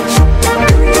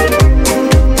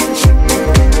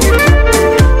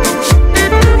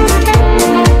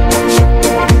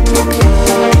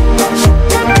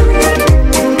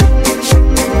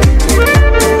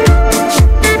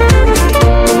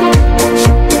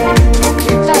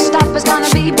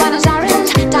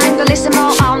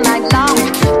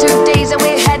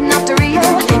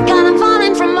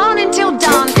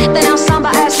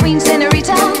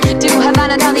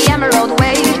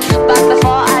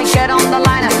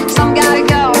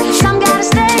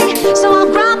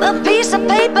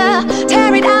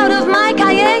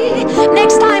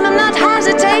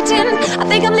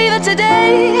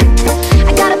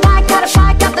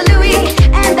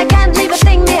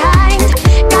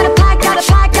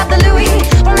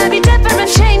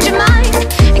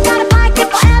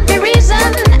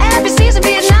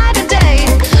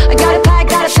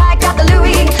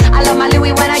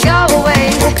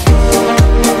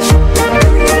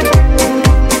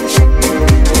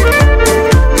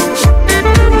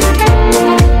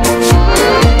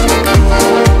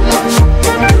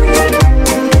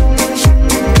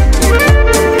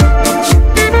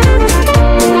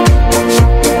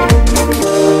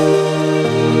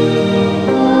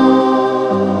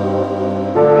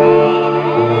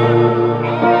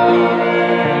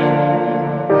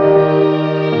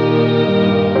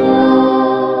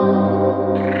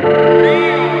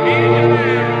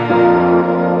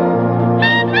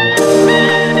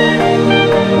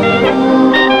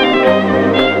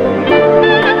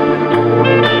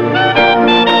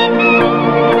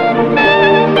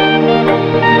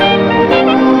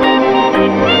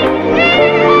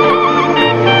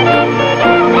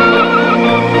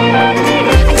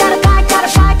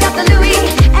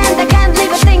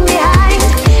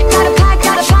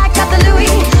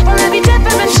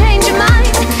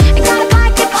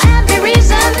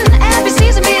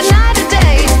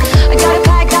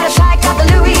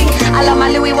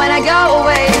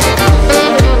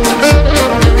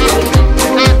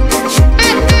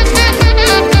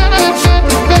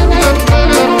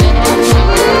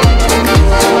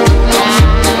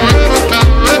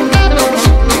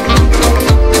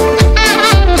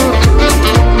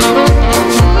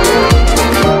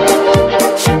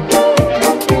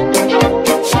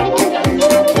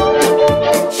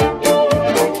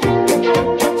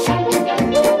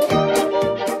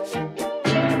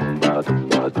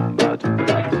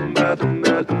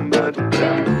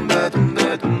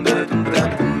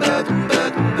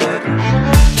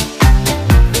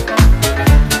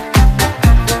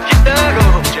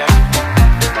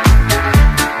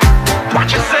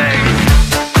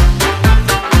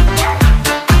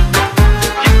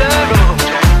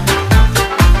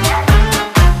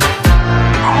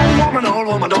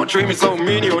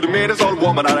 You're the meanest old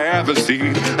woman I ever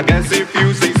seen. I guess if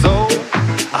you say so,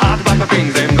 I'll pack my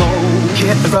things and go.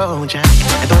 Hit the road, Jack,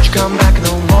 and don't you come back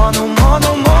no more, no more,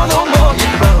 no more, no more. Hit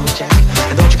the road, Jack,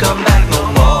 and don't you come back no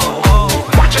more.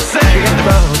 What you say? Hit the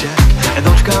road, Jack, and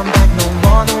don't you come back no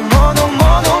more, no more, no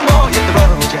more, no more. Hit the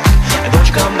road, Jack, and don't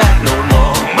you come back no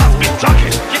more. Must be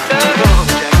talking. Hit the road,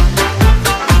 Jack.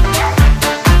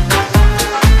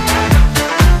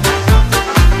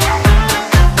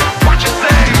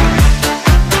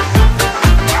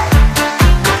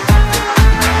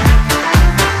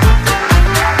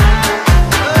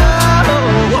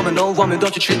 Woman,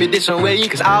 don't you treat me this way,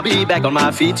 cause I'll be back on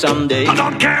my feet someday. I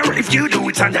don't care if you do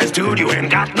it sometimes too. You ain't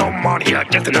got no money, I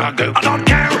just not go. I don't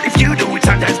care if you do it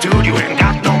sometimes too. You ain't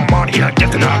got no money, I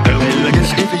just not go. Well, I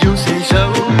guess if you say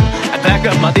so, I pack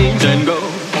up my things and go.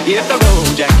 Hit the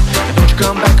road, Jack, and don't you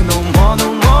come back no more, no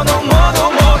more, no more,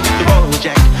 no more. Hit the road,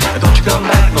 Jack, and don't you come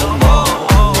back no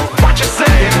more. What you say?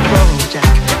 Hit the road, Jack,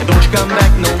 and don't you come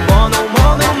back no more, no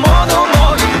more, no more, no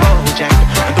more. Hit the road, Jack,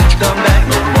 and don't you come back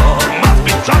no more. Must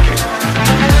be talking.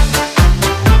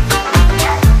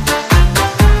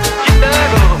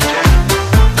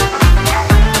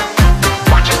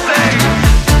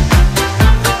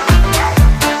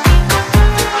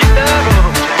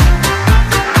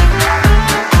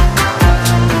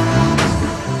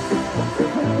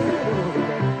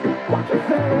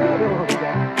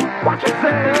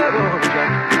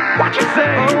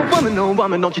 Oh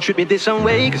woman, don't you treat me this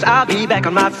way, cause I'll be back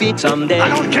on my feet someday. I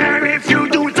don't care if you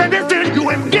do it understand.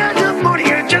 You ain't got the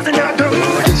money and just not go.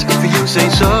 Just if you say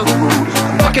so,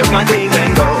 pack up my things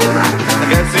and go. I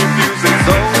guess if you say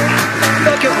so,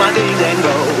 pack up my things and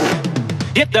go.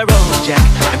 Hit the road, Jack,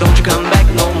 and don't you come back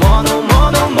no more, no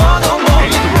more, no more, no more.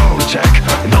 Hit the road, Jack,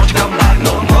 and don't you come back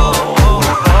no more.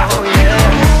 Oh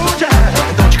yeah, Jack,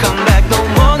 and don't you come back no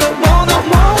more, no more, no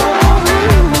more.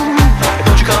 And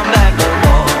don't you come back no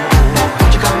more.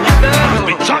 Don't you come back no more.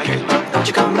 Be talking. Don't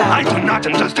you come back. I do not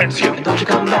understand you. And don't you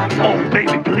come back. Oh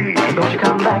baby, please. And don't you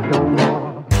come back no more.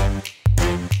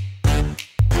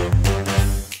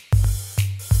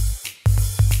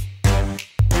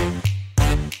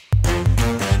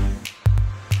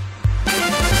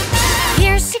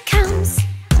 Here she comes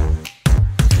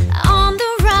on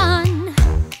the run.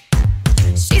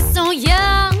 She's so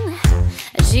young,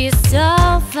 she's so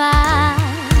fine.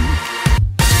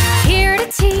 Here to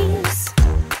tease,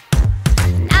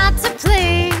 not to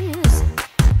please.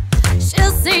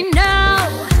 She'll say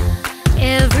no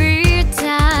every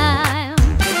time.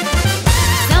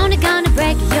 She's only gonna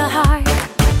break your heart,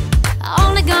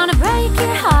 only gonna break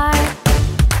your heart.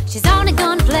 She's only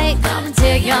gonna play, gonna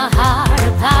tear your heart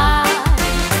apart.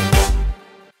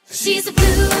 She's a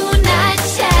blue night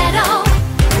shadow,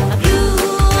 a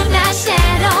blue night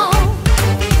shadow,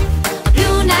 a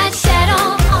blue night shadow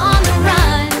on the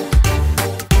run.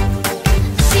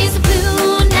 She's a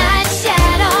blue night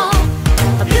shadow,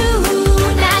 a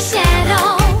blue night shadow.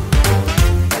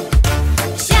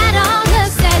 Shadow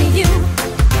looks at you.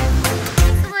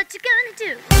 So what you gonna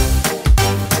do?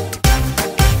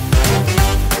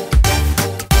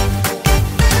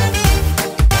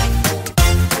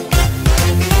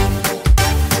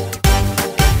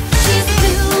 She's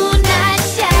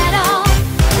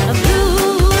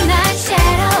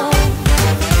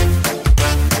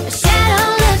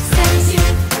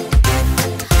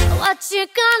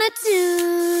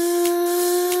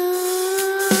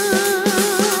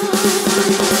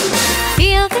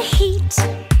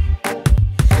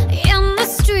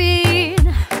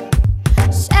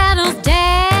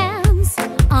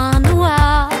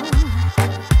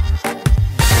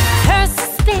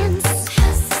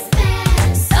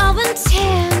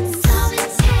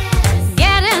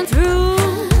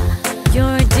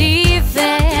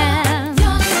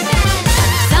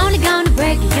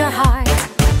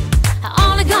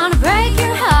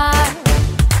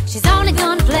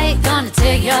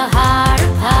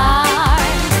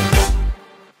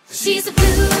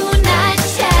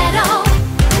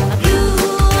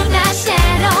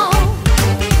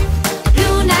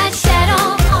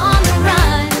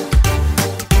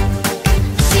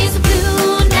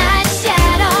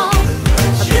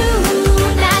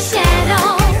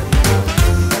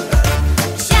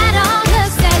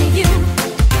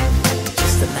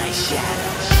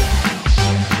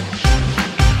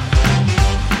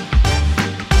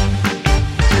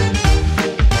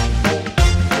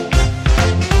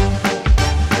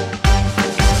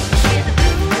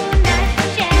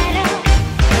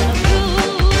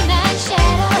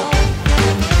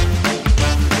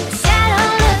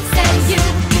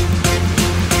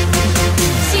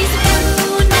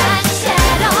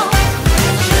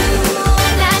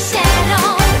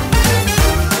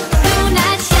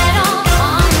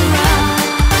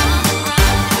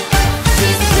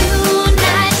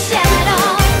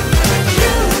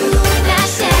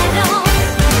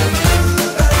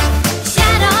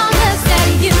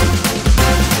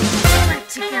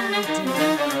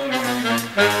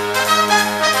Bye.